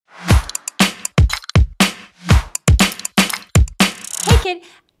admit,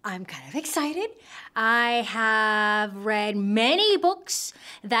 I'm kind of excited. I have read many books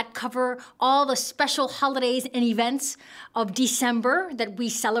that cover all the special holidays and events of December that we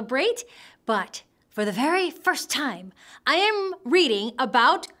celebrate. But for the very first time, I am reading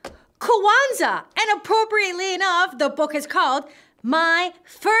about Kwanzaa. And appropriately enough, the book is called My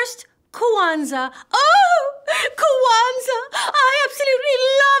First Kwanzaa. Oh, Kwanzaa! I absolutely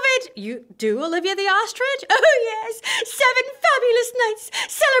love it! You do, Olivia the Ostrich? Oh, yes. 7 fabulous nights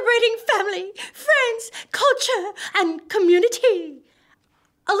celebrating family, friends, culture, and community.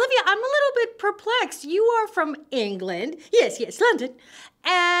 Olivia, I'm a little bit perplexed. You are from England. Yes, London.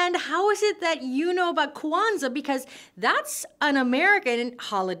 And how is it that you know about Kwanzaa? Because that's an American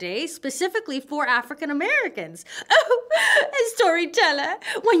holiday specifically for African Americans. Oh, StoryTeller,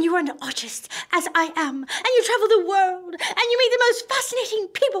 when you are an artist, as I am, and you travel the world, and you meet the most fascinating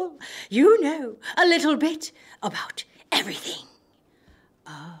people, you know a little bit about everything.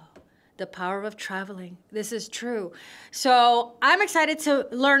 Oh. The power of traveling. This is true. So I'm excited to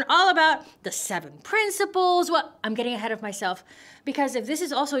learn all about the 7 principles. Well, I'm getting ahead of myself because if this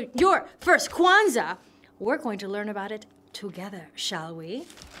is also your first Kwanzaa, we're going to learn about it together, shall we?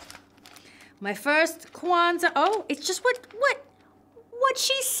 My first Kwanzaa. Oh, it's just what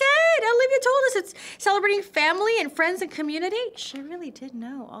she said. Olivia told us it's celebrating family and friends and community. She really did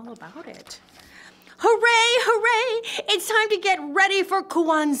know all about it. Hooray, hooray! It's time to get ready for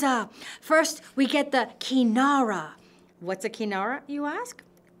Kwanzaa. First, we get the kinara. What's a kinara, you ask?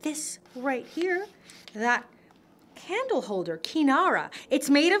 This right here, that candle holder, kinara.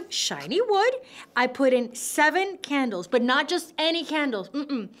 It's made of shiny wood. I put in 7 candles, but not just any candles.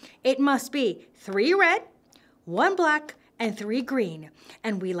 It must be 3 red, 1 black, and 3 green.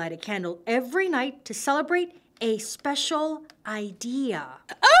 And we light a candle every night to celebrate a special idea.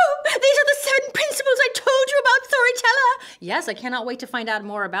 Oh, these are the 7 principles I told you about, StoryTeller. Yes, I cannot wait to find out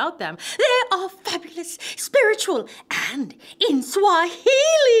more about them. They are fabulous, spiritual, and in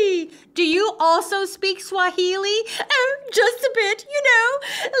Swahili. Do you also speak Swahili? Oh, just a bit, you know.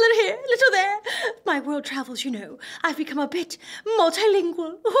 A little here, a little there. My world travels, you know. I've become a bit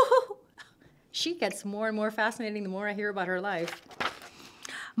multilingual. She gets more and more fascinating the more I hear about her life.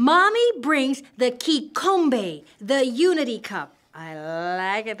 Mommy brings the kikombe, the unity cup. I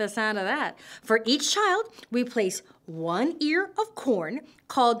like the sound of that. For each child, we place 1 ear of corn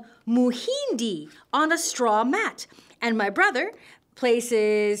called muhindi on a straw mat. And my brother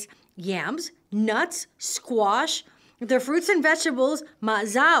places yams, nuts, squash, the fruits and vegetables,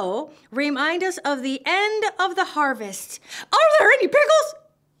 mazao, remind us of the end of the harvest. Are there any pickles?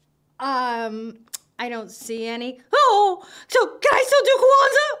 I don't see any. Oh, so can I still do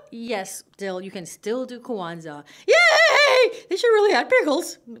Kwanzaa? Yes, you can still do Kwanzaa. Yay! They should really add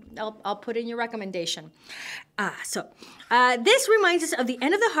pickles. I'll put in your recommendation. This reminds us of the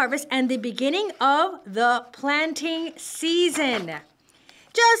end of the harvest and the beginning of the planting season.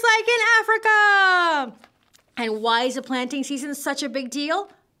 Just like in Africa. And why is the planting season such a big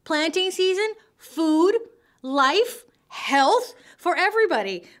deal? Planting season, food, life, health, for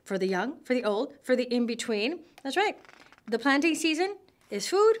everybody, for the young, for the old, for the in-between. That's right. The planting season is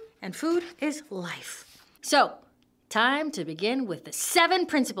food, and food is life. So, time to begin with the 7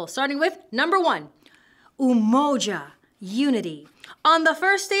 principles, starting with number 1, umoja, unity. On the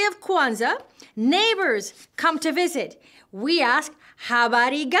first day of Kwanzaa, neighbors come to visit. We ask,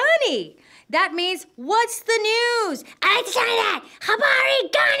 habari gani? That means, what's the news? I like the sound of that. Habari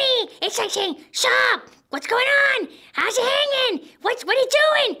gani? It's like saying, shop. What's going on? How's it hanging? What are you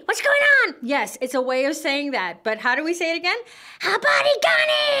doing? What's going on? Yes, it's a way of saying that. But how do we say it again? Habari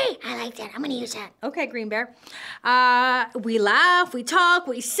gani? I like that. I'm going to use that. Okay, Green Bear. We laugh, we talk,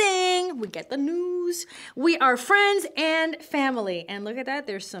 we sing, we get the news. We are friends and family. And look at that.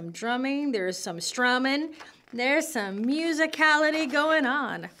 There's some drumming. There's some strumming. There's some musicality going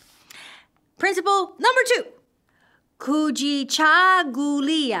on. Principle number 2.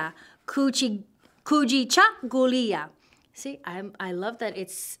 Kujichagulia. Kujichagulia. See, I love that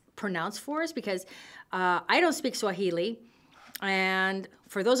it's pronounced for us because I don't speak Swahili. And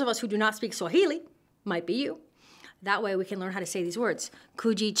for those of us who do not speak Swahili, might be you. That way we can learn how to say these words.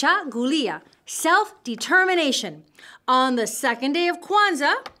 Kujichagulia, self-determination. On the 2nd day of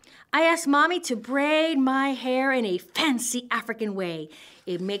Kwanzaa, I asked Mommy to braid my hair in a fancy African way.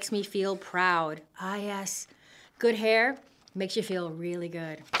 It makes me feel proud. Ah, yes. Good hair makes you feel really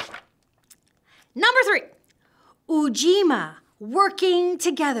good. Number 3, ujima, working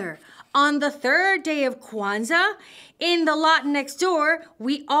together. On the 3rd day of Kwanzaa, in the lot next door,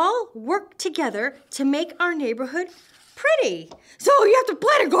 we all work together to make our neighborhood pretty. So you have to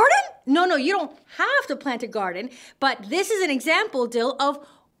plant a garden? No. no, you don't have to plant a garden, but this is an example, Dill, of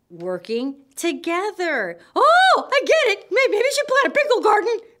working together. Oh, I get it. Maybe we should plant a pickle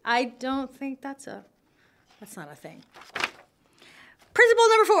garden. I don't think that's not a thing. Principle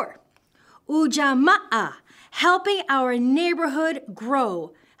number 4. Ujamaa, helping our neighborhood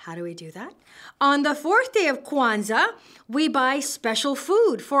grow. How do we do that? On the 4th day of Kwanzaa, we buy special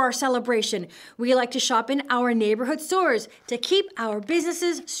food for our celebration. We like to shop in our neighborhood stores to keep our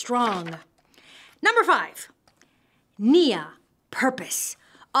businesses strong. Number 5, Nia, purpose.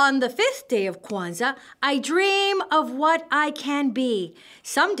 On the 5th day of Kwanzaa, I dream of what I can be.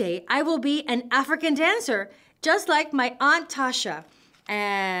 Someday, I will be an African dancer, just like my Aunt Tasha.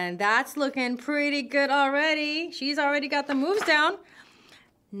 And that's looking pretty good already. She's already got the moves down.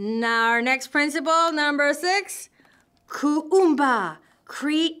 Now, our next principle, number 6, kuumba,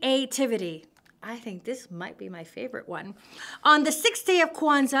 creativity. I think this might be my favorite one. On the 6th day of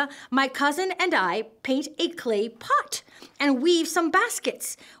Kwanzaa, my cousin and I paint a clay pot and weave some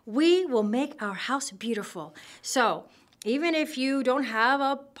baskets. We will make our house beautiful. So, even if you don't have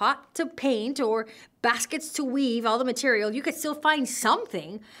a pot to paint or baskets to weave, all the material, you could still find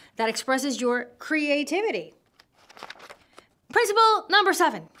something that expresses your creativity. Principle number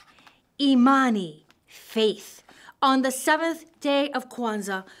 7, imani, faith. On the 7th day of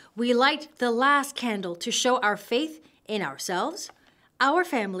Kwanzaa, we light the last candle to show our faith in ourselves, our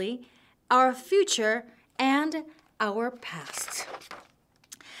family, our future, and our past.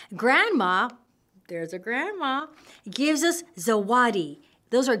 Grandma, there's a grandma, gives us zawadi.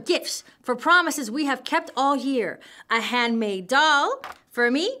 Those are gifts for promises we have kept all year. A handmade doll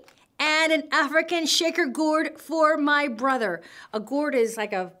for me, and an African shaker gourd for my brother. A gourd is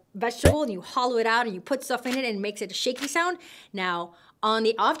like a vegetable and you hollow it out and you put stuff in it and it makes it a shaky sound. Now, on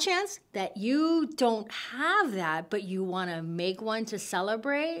the off chance that you don't have that, but you want to make one to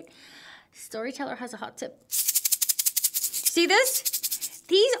celebrate, StoryTeller has a hot tip. See this?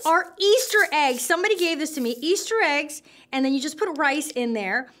 These are Easter eggs. Somebody gave this to me, Easter eggs, and then you just put rice in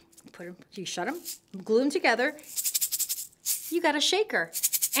there. You shut them, glue them together. You got a shaker.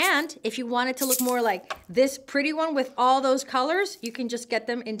 And if you want it to look more like this pretty one with all those colors, you can just get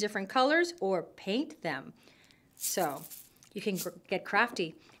them in different colors or paint them. So you can get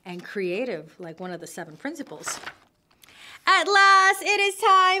crafty and creative like one of the 7 principles. At last, it is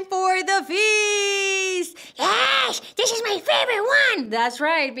time for the feast. Yes, this is my favorite one. That's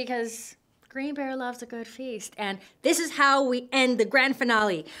right, because Green Bear loves a good feast. And this is how we end the grand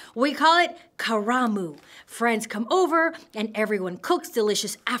finale. We call it Karamu. Friends come over and everyone cooks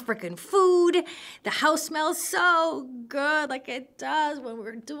delicious African food. The house smells so good like it does when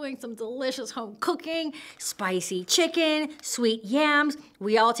we're doing some delicious home cooking. Spicy chicken, sweet yams.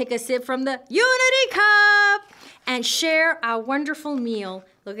 We all take a sip from the Unity Cup and share our wonderful meal.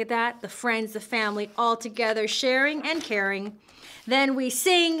 Look at that, the friends, the family, all together sharing and caring. Then we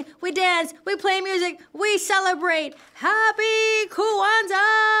sing, we dance, we play music, we celebrate. Happy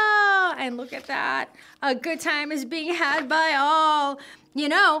Kwanzaa! And look at that, a good time is being had by all. You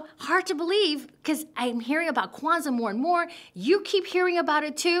know, hard to believe because I'm hearing about Kwanzaa more and more. You keep hearing about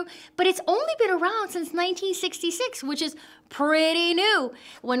it too, but it's only been around since 1966, which is pretty new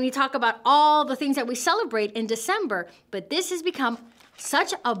when we talk about all the things that we celebrate in December. But this has become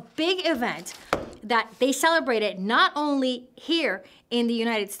such a big event that they celebrate it not only here in the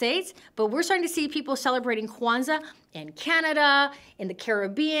United States, but we're starting to see people celebrating Kwanzaa in Canada, in the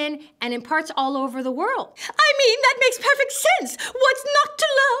Caribbean, and in parts all over the world. I mean, that makes perfect sense. What's not to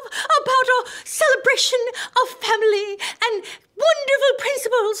love about a celebration of family and wonderful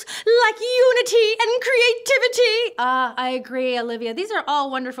principles like unity and creativity? I agree, Olivia. These are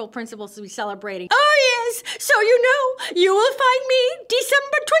all wonderful principles to be celebrating. Oh, yes. So you know, you will find me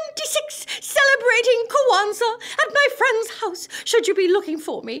December 26th celebrating Kwanzaa at my friend's house, should you be looking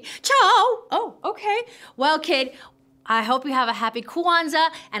for me. Ciao. Oh, okay. Well, kid, I hope you have a happy Kwanzaa,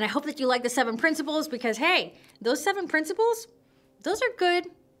 and I hope that you like the 7 principles because, hey, those 7 principles, those are good.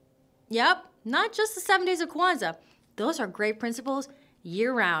 Yep, not just the 7 days of Kwanzaa. Those are great principles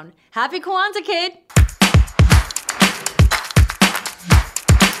year-round. Happy Kwanzaa, kid!